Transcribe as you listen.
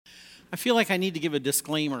I feel like I need to give a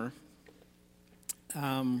disclaimer.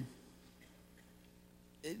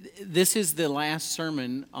 This is the last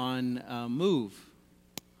sermon on Move.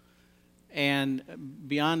 And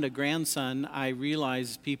beyond a grandson, I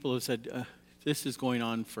realize people have said, this is going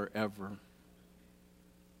on forever.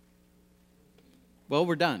 Well,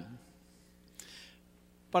 we're done.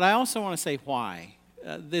 But I also want to say why.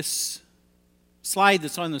 This slide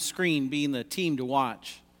that's on the screen being the team to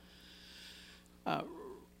watch.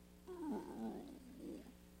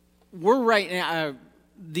 We're right now,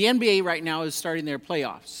 the NBA right now is starting their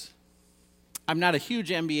playoffs. I'm not a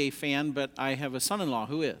huge NBA fan, but I have a son-in-law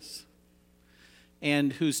who is,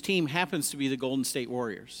 and whose team happens to be the Golden State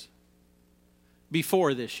Warriors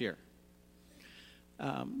before this year.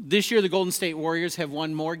 This year, the Golden State Warriors have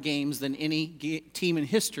won more games than any team in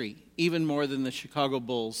history, even more than the Chicago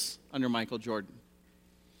Bulls under Michael Jordan.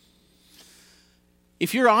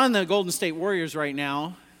 If you're on the Golden State Warriors right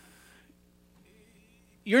now,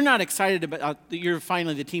 you're not excited about you're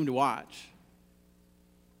finally the team to watch.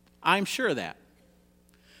 I'm sure of that.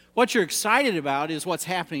 What you're excited about is what's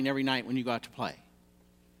happening every night when you go out to play,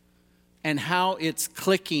 and how it's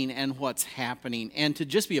clicking and what's happening, and to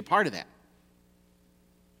just be a part of that.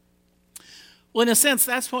 Well, in a sense,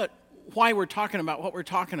 that's why we're talking about what we're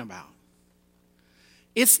talking about.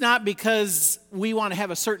 It's not because we want to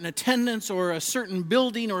have a certain attendance or a certain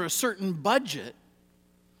building or a certain budget.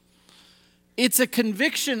 It's a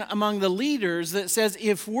conviction among the leaders that says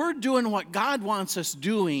if we're doing what God wants us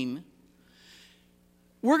doing,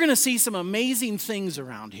 we're going to see some amazing things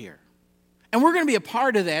around here. And we're going to be a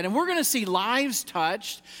part of that. And we're going to see lives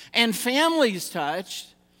touched and families touched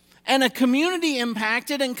and a community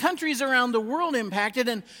impacted and countries around the world impacted.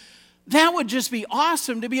 And that would just be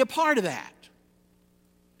awesome to be a part of that.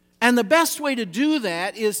 And the best way to do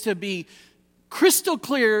that is to be crystal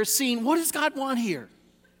clear, seeing what does God want here?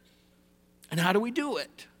 And how do we do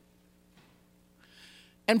it?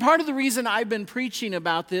 And part of the reason I've been preaching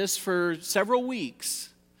about this for several weeks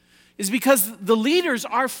is because the leaders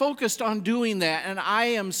are focused on doing that. And I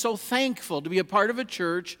am so thankful to be a part of a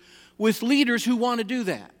church with leaders who want to do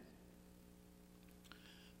that.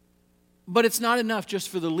 But it's not enough just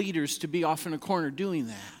for the leaders to be off in a corner doing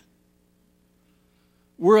that.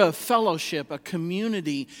 We're a fellowship, a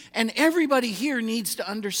community, and everybody here needs to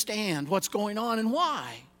understand what's going on and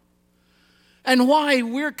why. And why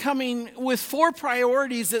we're coming with 4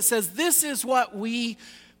 priorities that says this is what we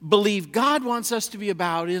believe God wants us to be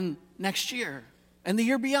about in next year and the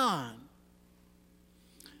year beyond.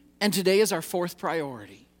 And today is our 4th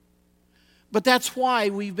priority. But that's why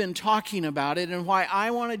we've been talking about it and why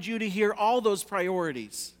I wanted you to hear all those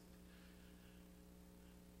priorities.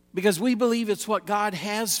 Because we believe it's what God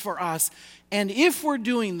has for us. And if we're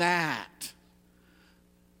doing that,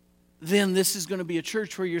 then this is going to be a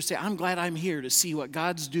church where you're saying, I'm glad I'm here to see what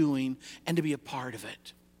God's doing and to be a part of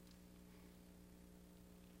it.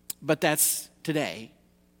 But that's today,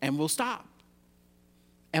 and we'll stop.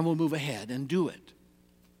 And we'll move ahead and do it.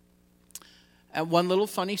 And one little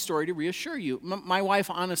funny story to reassure you. My wife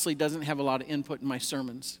honestly doesn't have a lot of input in my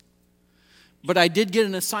sermons. But I did get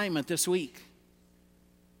an assignment this week.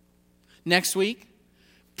 Next week,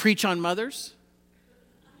 preach on mothers.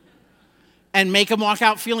 And make them walk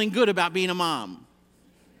out feeling good about being a mom.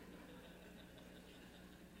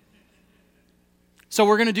 So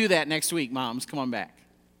we're going to do that next week, moms. Come on back.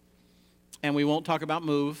 And we won't talk about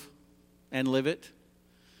Move and Live It.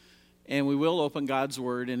 And we will open God's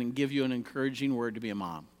Word and give you an encouraging word to be a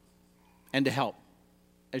mom. And to help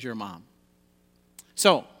as your mom.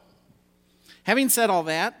 So, having said all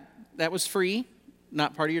that, that was free,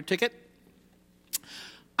 not part of your ticket.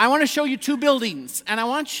 I want to show you 2 buildings, and I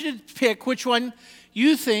want you to pick which one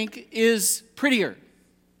you think is prettier,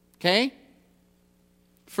 okay?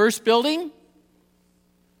 First building,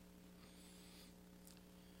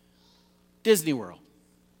 Disney World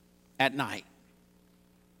at night.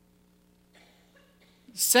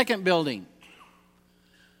 Second building,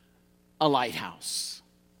 a lighthouse.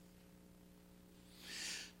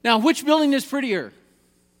 Now, which building is prettier?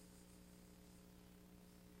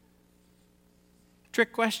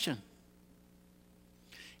 Trick question.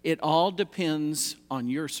 It all depends on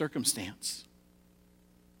your circumstance.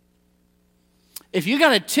 If you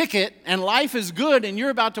got a ticket and life is good and you're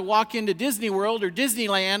about to walk into Disney World or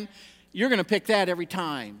Disneyland, you're going to pick that every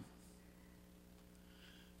time.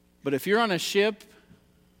 But if you're on a ship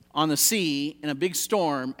on the sea in a big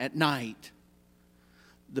storm at night,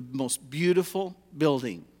 the most beautiful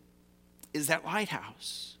building is that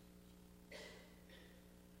lighthouse.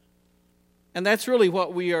 And that's really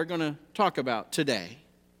what we are going to talk about today.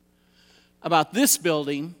 About this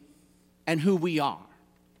building and who we are.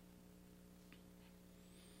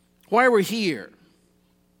 why we're here.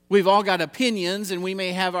 We've all got opinions, and we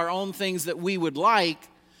may have our own things that we would like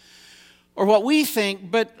or what we think,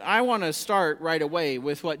 but I want to start right away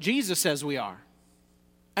with what Jesus says we are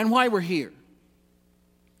and why we're here.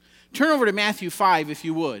 Turn over to Matthew 5, if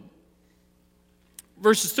you would,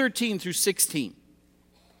 verses 13 through 16.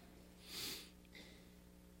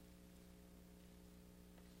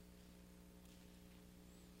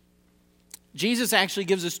 Jesus actually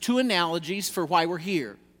gives us two analogies for why we're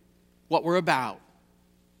here, what we're about.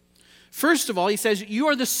 First of all, he says, you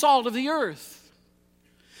are the salt of the earth.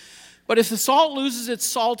 But if the salt loses its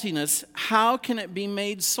saltiness, how can it be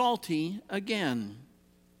made salty again?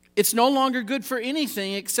 It's no longer good for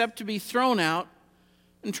anything except to be thrown out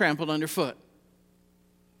and trampled underfoot.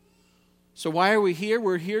 So why are we here?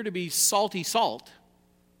 We're here to be salty salt.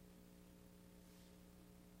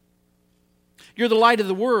 You're the light of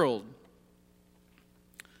the world.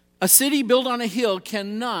 A city built on a hill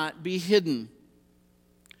cannot be hidden.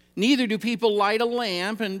 Neither do people light a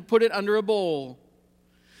lamp and put it under a bowl.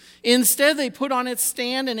 Instead, they put on its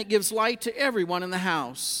stand, and it gives light to everyone in the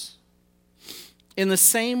house. In the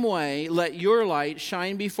same way, let your light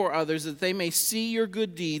shine before others, that they may see your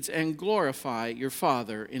good deeds and glorify your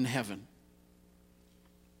Father in heaven.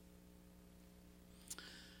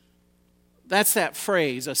 That's that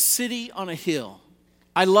phrase, a city on a hill.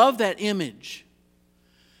 I love that image.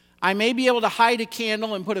 I may be able to hide a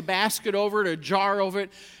candle and put a basket over it or a jar over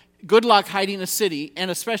it. Good luck hiding a city,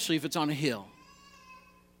 and especially if it's on a hill.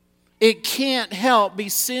 It can't help be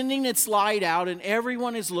sending its light out, and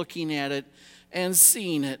everyone is looking at it and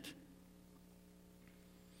seeing it.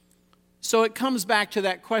 So it comes back to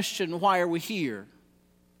that question, why are we here?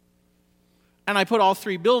 And I put all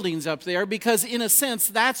three buildings up there because, in a sense,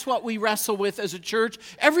 that's what we wrestle with as a church.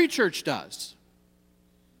 Every church does.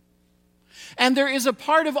 And there is a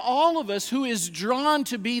part of all of us who is drawn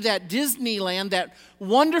to be that Disneyland, that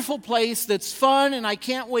wonderful place that's fun, and I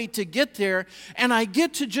can't wait to get there. And I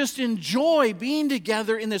get to just enjoy being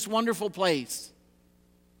together in this wonderful place.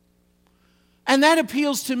 And that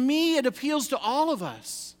appeals to me, it appeals to all of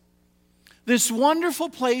us. This wonderful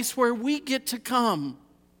place where we get to come.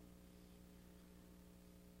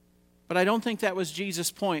 But I don't think that was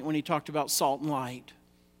Jesus' point when he talked about salt and light.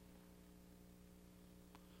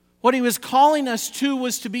 What he was calling us to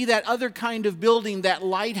was to be that other kind of building, that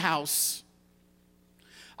lighthouse.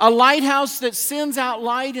 A lighthouse that sends out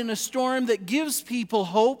light in a storm, that gives people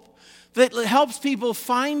hope, that helps people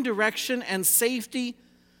find direction and safety.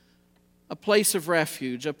 A place of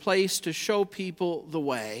refuge, a place to show people the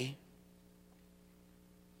way.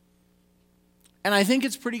 And I think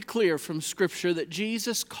it's pretty clear from Scripture that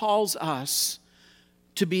Jesus calls us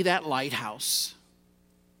to be that lighthouse.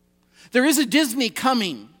 There is a Disney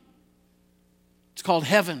coming. It's called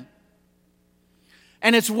heaven.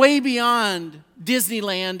 And it's way beyond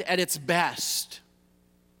Disneyland at its best.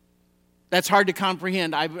 That's hard to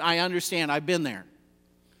comprehend. I understand. I've been there.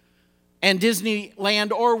 And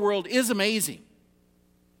Disneyland or World is amazing.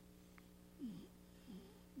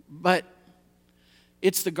 But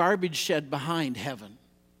it's the garbage shed behind heaven.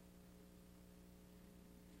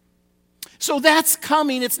 So that's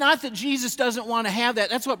coming. It's not that Jesus doesn't want to have that.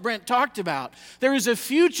 That's what Brent talked about. There is a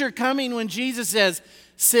future coming when Jesus says,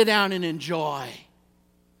 sit down and enjoy.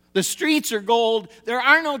 The streets are gold. There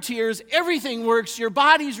are no tears. Everything works. Your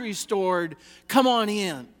body's restored. Come on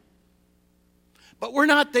in. But we're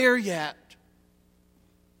not there yet.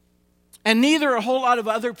 And neither a whole lot of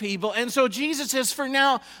other people. And so Jesus says, for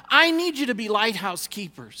now, I need you to be lighthouse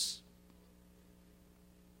keepers.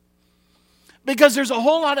 Because there's a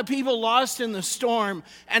whole lot of people lost in the storm.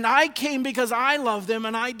 And I came because I love them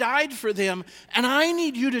and I died for them. And I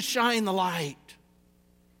need you to shine the light.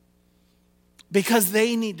 Because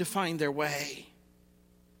they need to find their way.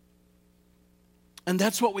 And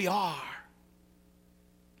that's what we are.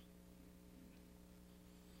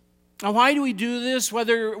 Now, why do we do this?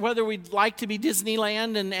 Whether we'd like to be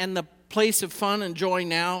Disneyland and the place of fun and joy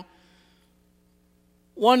now.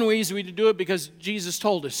 One reason we do it because Jesus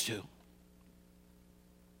told us to.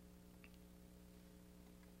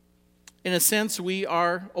 In a sense, we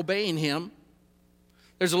are obeying him.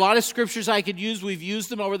 There's a lot of scriptures I could use. We've used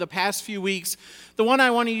them over the past few weeks. The one I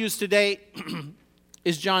want to use today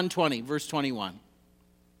is John 20, verse 21.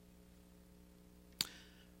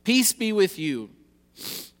 Peace be with you.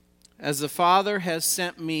 As the Father has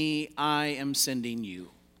sent me, I am sending you.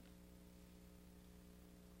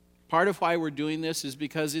 Part of why we're doing this is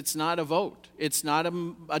because it's not a vote. It's not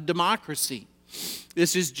a democracy.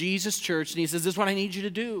 This is Jesus' church, and he says, this is what I need you to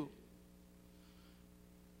do.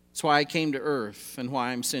 That's why I came to earth and why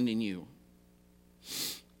I'm sending you.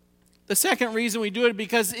 The second reason we do it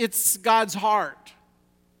because it's God's heart.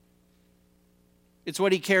 It's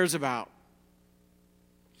what He cares about.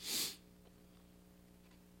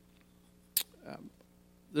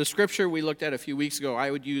 The scripture we looked at a few weeks ago,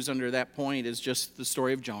 I would use under that point is just the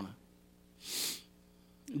story of Jonah.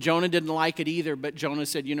 Jonah didn't like it either, but Jonah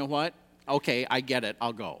said, you know what? Okay, I get it,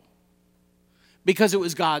 I'll go. Because it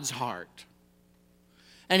was God's heart.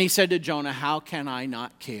 And he said to Jonah, how can I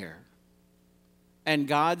not care? And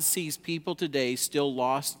God sees people today still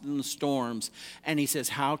lost in the storms, and He says,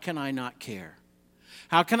 how can I not care?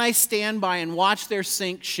 How can I stand by and watch their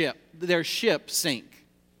ship sink?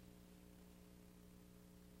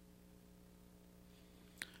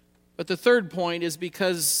 But the third point is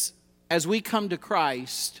because as we come to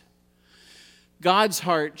Christ, God's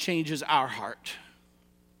heart changes our heart.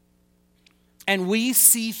 And we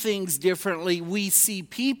see things differently. We see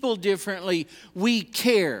people differently. We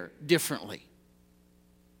care differently.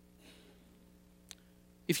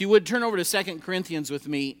 If you would, turn over to 2 Corinthians with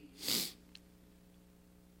me.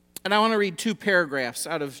 And I want to read 2 paragraphs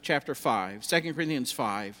out of chapter 5, 2 Corinthians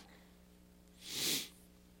 5.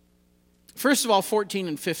 First of all, 14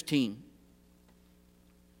 and 15.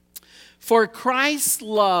 For Christ's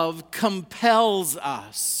love compels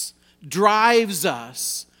us, drives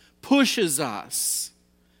us, pushes us,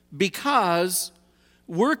 because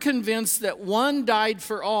we're convinced that one died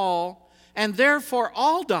for all, and therefore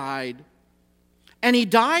all died. And He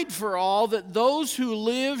died for all, that those who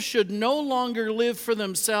live should no longer live for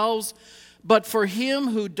themselves, but for Him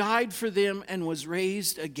who died for them and was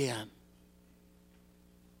raised again.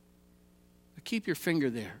 Keep your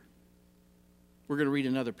finger there. We're going to read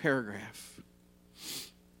another paragraph.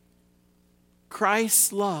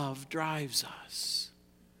 Christ's love drives us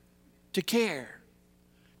to care,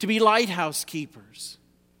 to be lighthouse keepers.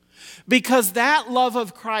 Because that love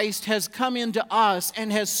of Christ has come into us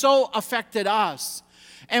and has so affected us.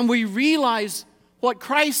 And we realize what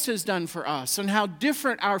Christ has done for us and how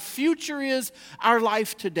different our future is, our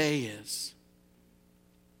life today is.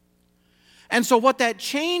 And so what that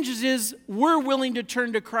changes is we're willing to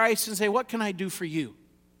turn to Christ and say, what can I do for you?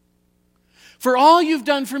 For all you've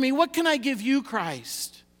done for me, what can I give you,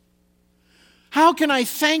 Christ? How can I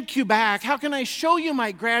thank you back? How can I show you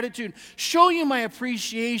my gratitude, show you my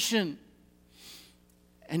appreciation?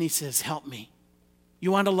 And He says, help me.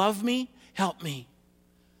 You want to love me? Help me.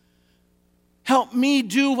 Help me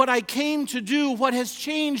do what I came to do, what has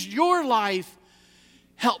changed your life.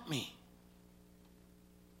 Help me.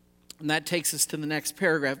 And that takes us to the next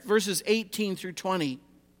paragraph, verses 18 through 20.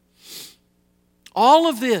 All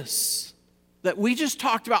of this that we just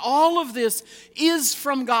talked about, all of this is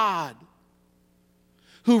from God,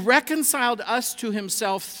 who reconciled us to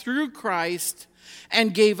Himself through Christ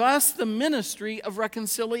and gave us the ministry of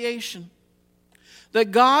reconciliation.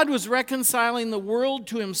 That God was reconciling the world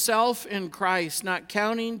to Himself in Christ, not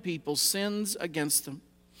counting people's sins against them.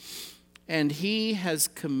 And He has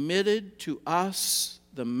committed to us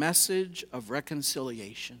the message of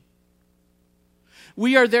reconciliation.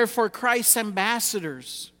 We are therefore Christ's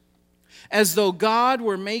ambassadors, as though God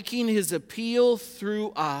were making His appeal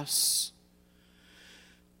through us.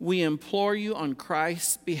 We implore you on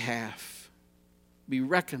Christ's behalf, be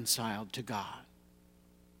reconciled to God.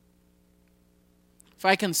 If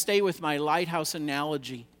I can stay with my lighthouse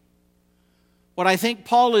analogy, what I think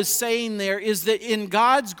Paul is saying there is that in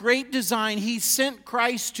God's great design, He sent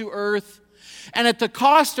Christ to earth. And at the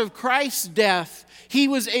cost of Christ's death, He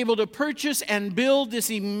was able to purchase and build this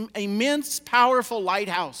immense, powerful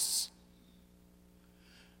lighthouse.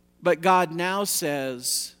 But God now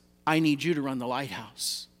says, I need you to run the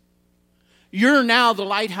lighthouse. You're now the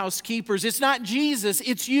lighthouse keepers. It's not Jesus,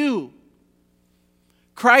 it's you.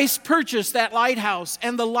 Christ purchased that lighthouse,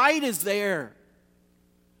 and the light is there.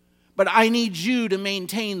 But I need you to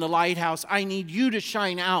maintain the lighthouse. I need you to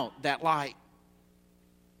shine out that light.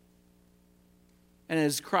 And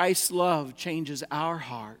as Christ's love changes our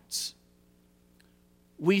hearts,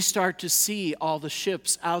 we start to see all the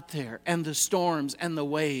ships out there and the storms and the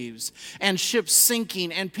waves and ships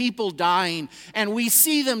sinking and people dying, and we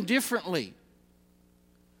see them differently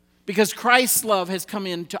because Christ's love has come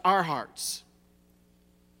into our hearts.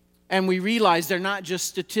 And we realize they're not just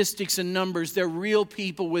statistics and numbers, they're real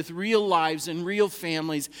people with real lives and real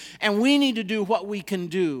families, and we need to do what we can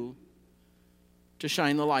do to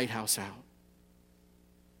shine the lighthouse out.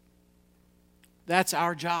 That's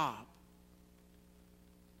our job,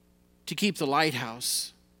 to keep the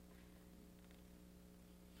lighthouse.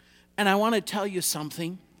 And I want to tell you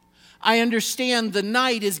something. I understand the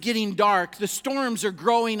night is getting dark. The storms are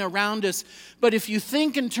growing around us. But if you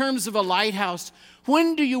think in terms of a lighthouse,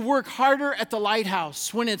 when do you work harder at the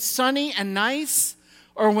lighthouse? When it's sunny and nice,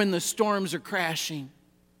 or when the storms are crashing?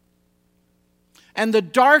 And the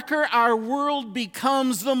darker our world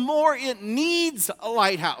becomes, the more it needs a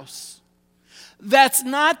lighthouse. That's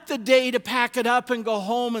not the day to pack it up and go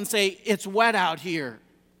home and say, it's wet out here.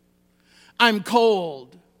 I'm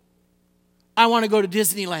cold. I want to go to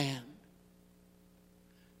Disneyland.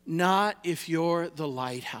 Not if you're the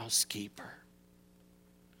lighthouse keeper.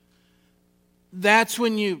 That's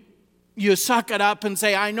when you suck it up and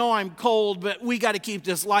say, I know I'm cold, but we got to keep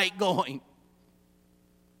this light going.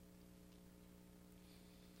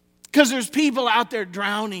 Because there's people out there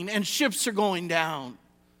drowning and ships are going down.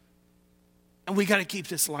 And we got to keep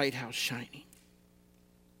this lighthouse shining.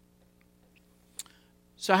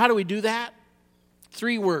 So how do we do that?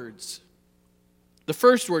 3 words. The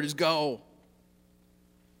first word is go.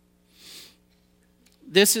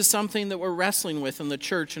 This is something that we're wrestling with in the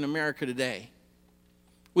church in America today.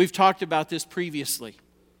 We've talked about this previously.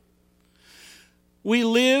 We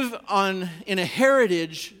live in a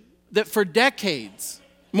heritage that for decades,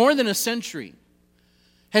 more than a century,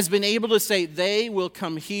 has been able to say they will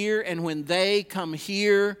come here, and when they come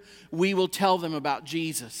here, we will tell them about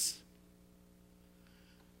Jesus.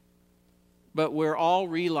 But we're all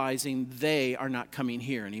realizing they are not coming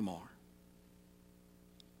here anymore.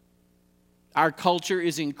 Our culture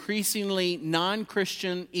is increasingly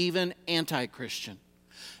non-Christian, even anti-Christian.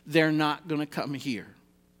 They're not going to come here.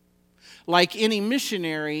 Like any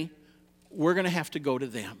missionary, we're going to have to go to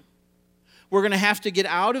them. We're going to have to get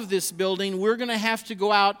out of this building. We're going to have to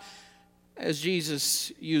go out, as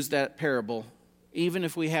Jesus used that parable. Even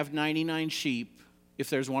if we have 99 sheep, if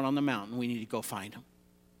there's one on the mountain, we need to go find him.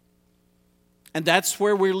 And that's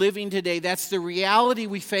where we're living today. That's the reality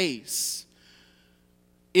we face.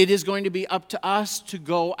 It is going to be up to us to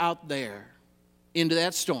go out there into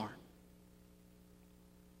that storm.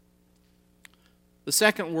 The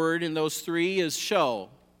second word in those 3 is show.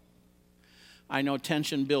 I know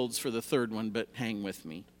tension builds for the third one, but hang with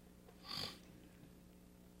me.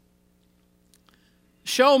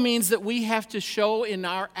 Show means that we have to show in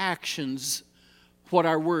our actions what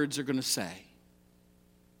our words are going to say.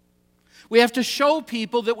 We have to show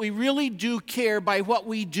people that we really do care by what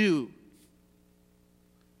we do.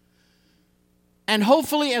 And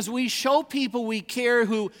hopefully as we show people we care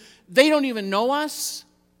who they don't even know us,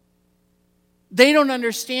 they don't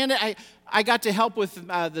understand it. I got to help with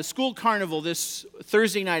the school carnival this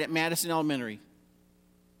Thursday night at Madison Elementary.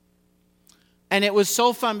 And it was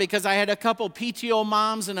so fun because I had a couple PTO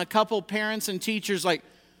moms and a couple parents and teachers like,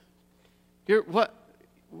 what?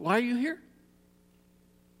 Why are you here?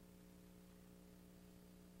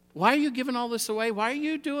 Why are you giving all this away? Why are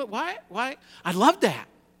you doing it? Why? I love that.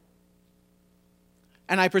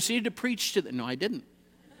 And I proceeded to preach to them. No, I didn't.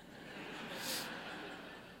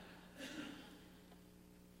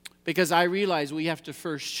 Because I realized we have to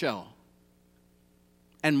first show.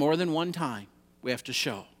 And more than one time, we have to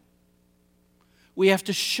show. We have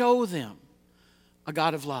to show them a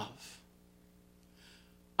God of love.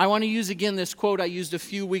 I want to use again this quote I used a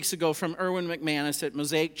few weeks ago from Erwin McManus at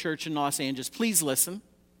Mosaic Church in Los Angeles. Please listen.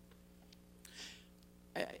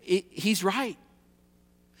 He's right.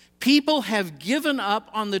 People have given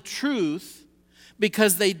up on the truth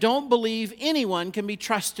because they don't believe anyone can be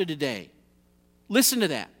trusted today. Listen to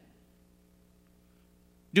that.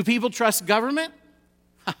 Do people trust government?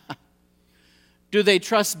 Do they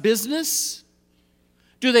trust business?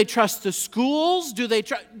 Do they trust the schools? They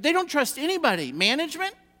don't trust anybody.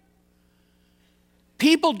 Management?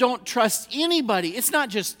 People don't trust anybody. It's not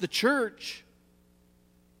just the church.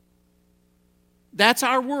 That's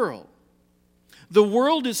our world. The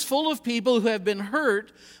world is full of people who have been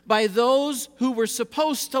hurt by those who were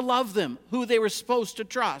supposed to love them, who they were supposed to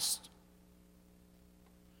trust.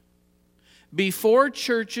 Before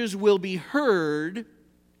churches will be heard,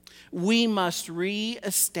 we must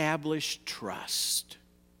reestablish trust.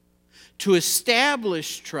 To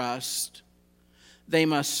establish trust, they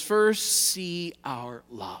must first see our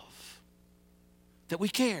love, that we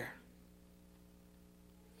care.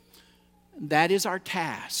 That is our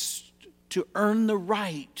task, to earn the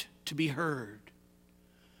right to be heard.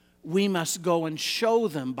 We must go and show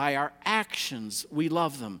them by our actions we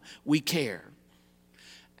love them, we care.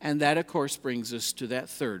 And that, of course, brings us to that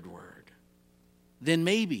third word. Then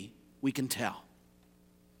maybe we can tell.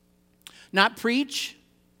 Not preach,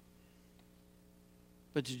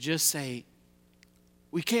 but to just say,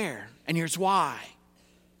 we care, and here's why.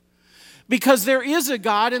 Because there is a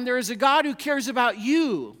God, and there is a God who cares about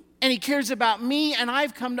you. and He cares about me, and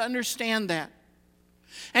I've come to understand that.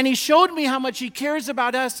 And He showed me how much He cares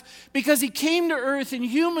about us because He came to earth in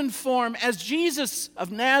human form as Jesus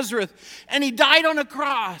of Nazareth, and He died on a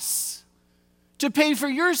cross to pay for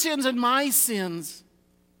your sins and my sins.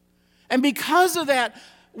 And because of that,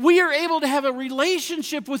 we are able to have a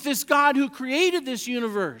relationship with this God who created this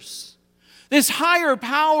universe. This higher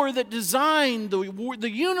power that designed the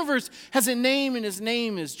universe has a name, and His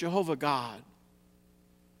name is Jehovah God.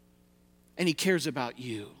 And He cares about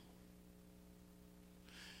you.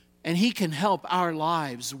 And He can help our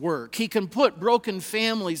lives work. He can put broken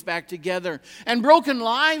families back together and broken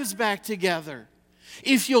lives back together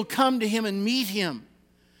if you'll come to Him and meet Him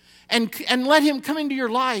and let Him come into your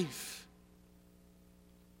life.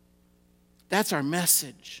 That's our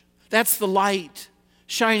message. That's the light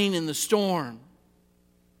shining in the storm.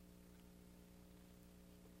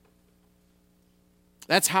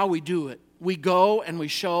 That's how we do it. We go and we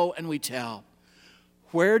show and we tell.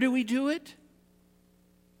 Where do we do it?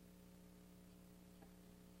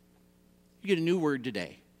 You get a new word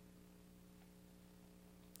today.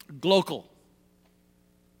 Glocal.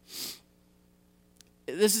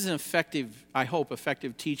 This is an effective, I hope,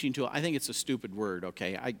 effective teaching tool. I think it's a stupid word,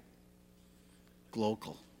 okay?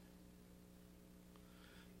 Glocal.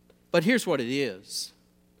 But here's what it is,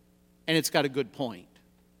 and it's got a good point.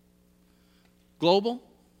 Global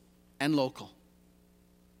and local.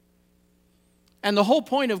 And the whole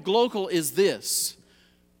point of glocal is this.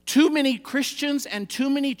 Too many Christians and too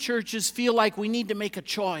many churches feel like we need to make a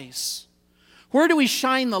choice. Where do we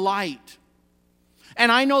shine the light?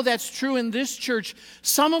 And I know that's true in this church.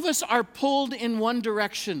 Some of us are pulled in one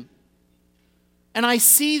direction. And I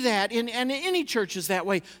see that, and any church is that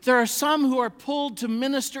way. There are some who are pulled to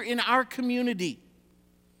minister in our community.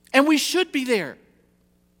 And we should be there.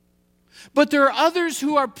 But there are others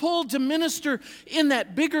who are pulled to minister in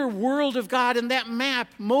that bigger world of God, and that map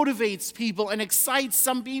motivates people and excites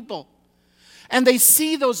some people. And they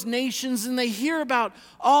see those nations and they hear about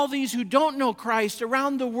all these who don't know Christ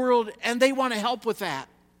around the world, and they want to help with that.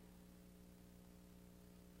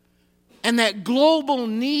 And that global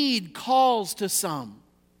need calls to some.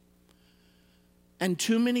 And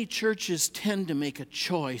too many churches tend to make a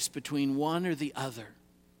choice between one or the other.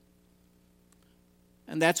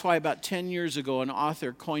 And that's why about 10 years ago, an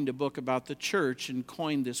author coined a book about the church and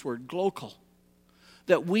coined this word glocal.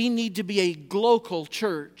 That we need to be a glocal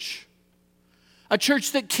church. A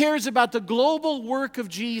church that cares about the global work of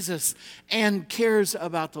Jesus and cares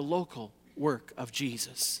about the local work of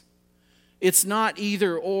Jesus. It's not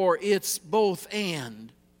either or, it's both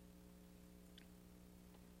and.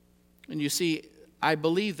 And you see, I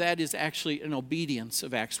believe that is actually an obedience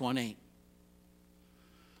of Acts 1:8.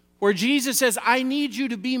 Where Jesus says, I need you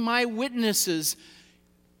to be my witnesses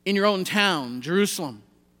in your own town, Jerusalem.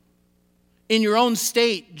 In your own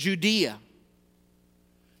state, Judea.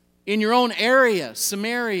 In your own area,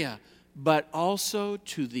 Samaria. But also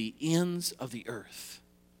to the ends of the earth.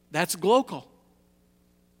 That's glocal.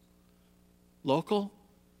 Local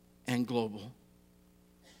and global.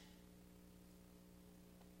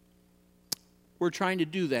 We're trying to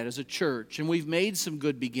do that as a church, and we've made some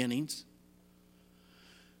good beginnings.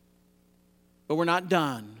 But we're not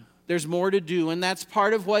done. There's more to do, and that's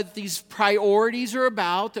part of what these priorities are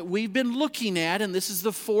about that we've been looking at, and this is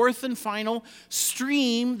the fourth and final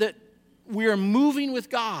stream that we are moving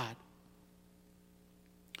with God.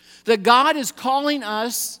 That God is calling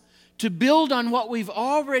us to build on what we've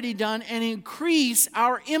already done and increase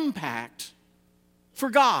our impact for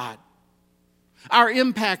God. Our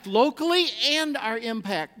impact locally and our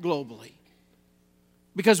impact globally.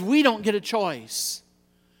 Because we don't get a choice.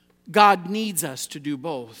 God needs us to do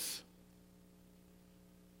both.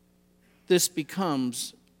 This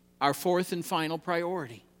becomes our fourth and final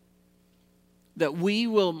priority. That we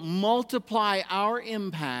will multiply our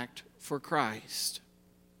impact for Christ.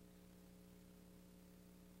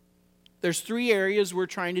 There's 3 areas we're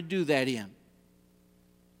trying to do that in.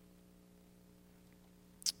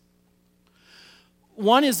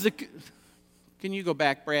 One is the... Can you go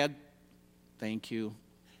back, Brad? Thank you.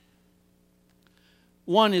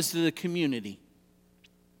 One is the community.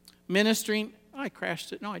 Ministering... I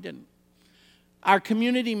crashed it. No, I didn't. Our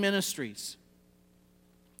community ministries.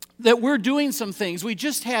 That we're doing some things. We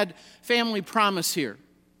just had Family Promise here.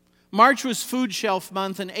 March was Food Shelf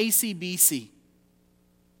Month and ACBC.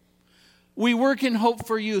 We work in Hope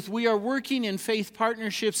for Youth. We are working in faith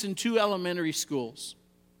partnerships in 2 elementary schools.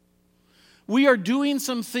 We are doing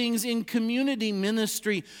some things in community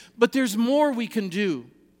ministry, but there's more we can do.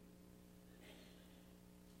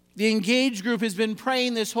 The Engage group has been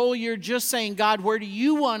praying this whole year, just saying, God, where do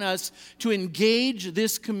you want us to engage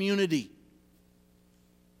this community?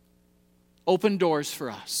 Open doors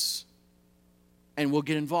for us, and we'll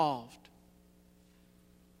get involved.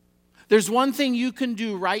 There's one thing you can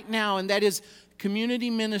do right now, and that is community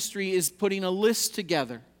ministry is putting a list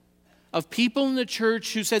together of people in the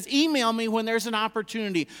church who says, email me when there's an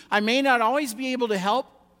opportunity. I may not always be able to help,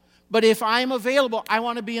 but if I'm available, I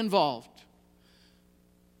want to be involved.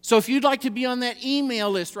 So if you'd like to be on that email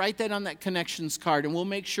list, write that on that connections card, and we'll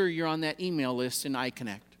make sure you're on that email list in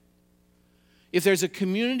iConnect. If there's a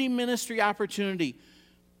community ministry opportunity,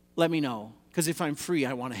 let me know, because if I'm free,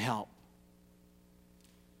 I want to help.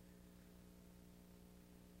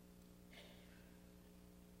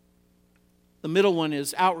 The middle one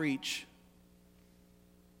is outreach.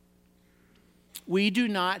 We do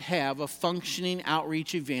not have a functioning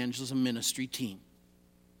outreach evangelism ministry team.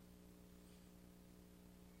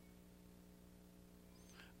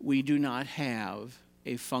 We do not have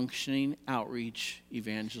a functioning outreach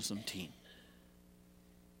evangelism team.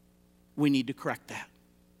 We need to correct that.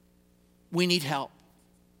 We need help.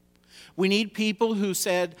 We need people who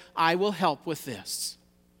said, I will help with this.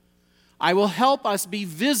 I will help us be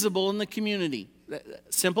visible in the community.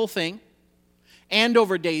 Simple thing.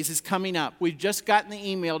 Andover Days is coming up. We've just gotten the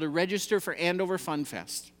email to register for Andover Fun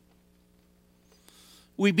Fest.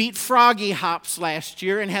 We beat Froggy Hops last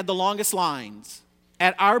year and had the longest lines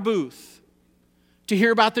at our booth to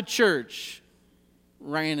hear about the church.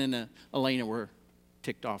 Ryan and Elena were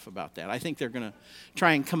ticked off about that. I think they're going to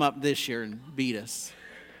try and come up this year and beat us.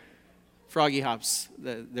 Froggy Hops,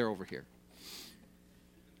 they're over here.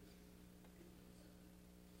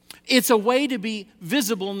 It's a way to be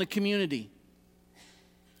visible in the community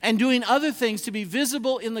and doing other things to be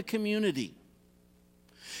visible in the community.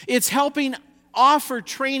 It's helping offer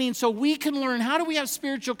training so we can learn how do we have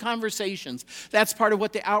spiritual conversations. That's part of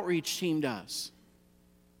what the outreach team does.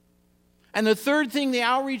 And the third thing the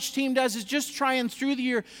outreach team does is just try and through the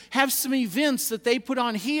year have some events that they put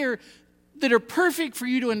on here that are perfect for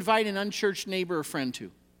you to invite an unchurched neighbor or friend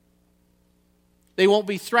to. They won't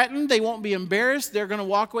be threatened. They won't be embarrassed. They're going to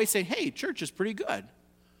walk away saying, hey, church is pretty good.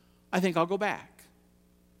 I think I'll go back.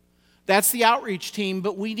 That's the outreach team,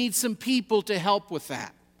 but we need some people to help with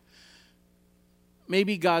that.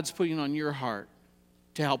 Maybe God's putting on your heart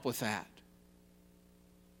to help with that.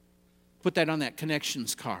 Put that on that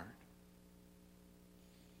connections card.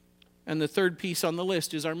 And the third piece on the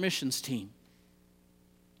list is our missions team.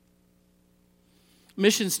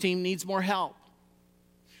 Missions team needs more help.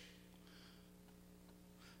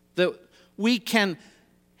 That we can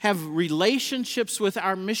have relationships with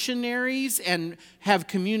our missionaries and have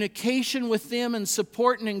communication with them and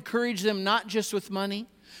support and encourage them, not just with money.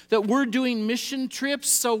 That we're doing mission trips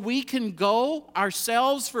so we can go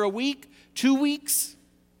ourselves for a week, 2 weeks.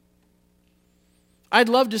 I'd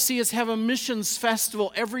love to see us have a missions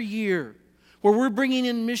festival every year where we're bringing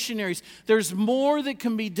in missionaries. There's more that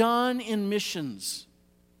can be done in missions,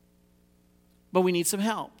 but we need some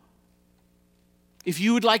help. If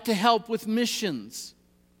you would like to help with missions,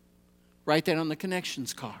 write that on the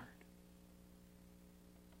connections card.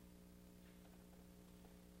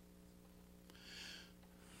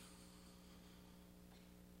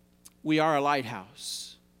 We are a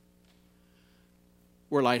lighthouse.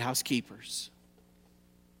 We're lighthouse keepers.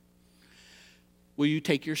 Will you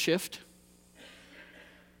take your shift?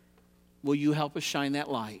 Will you help us shine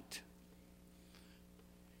that light?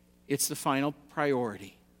 It's the final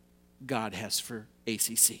priority God has for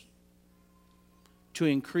ACC. To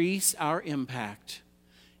increase our impact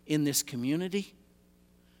in this community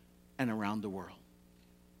and around the world.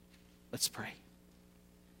 Let's pray.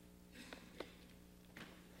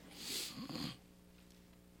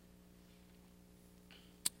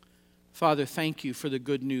 Father, thank you for the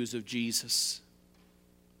good news of Jesus.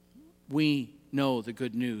 We know the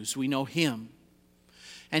good news. We know him.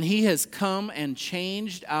 And he has come and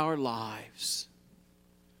changed our lives.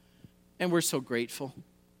 And we're so grateful.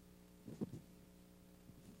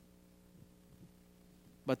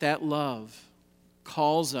 But that love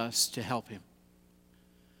calls us to help him.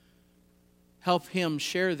 Help him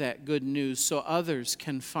share that good news so others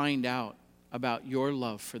can find out about your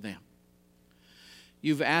love for them.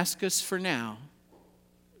 You've asked us for now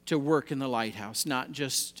to work in the lighthouse, not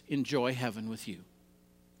just enjoy heaven with you.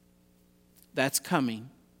 That's coming,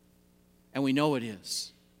 and we know it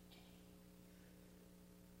is.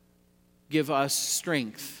 Give us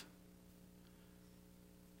strength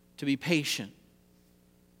to be patient,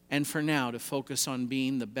 and for now to focus on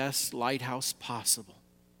being the best lighthouse possible.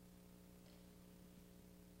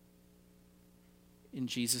 In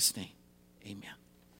Jesus' name, amen.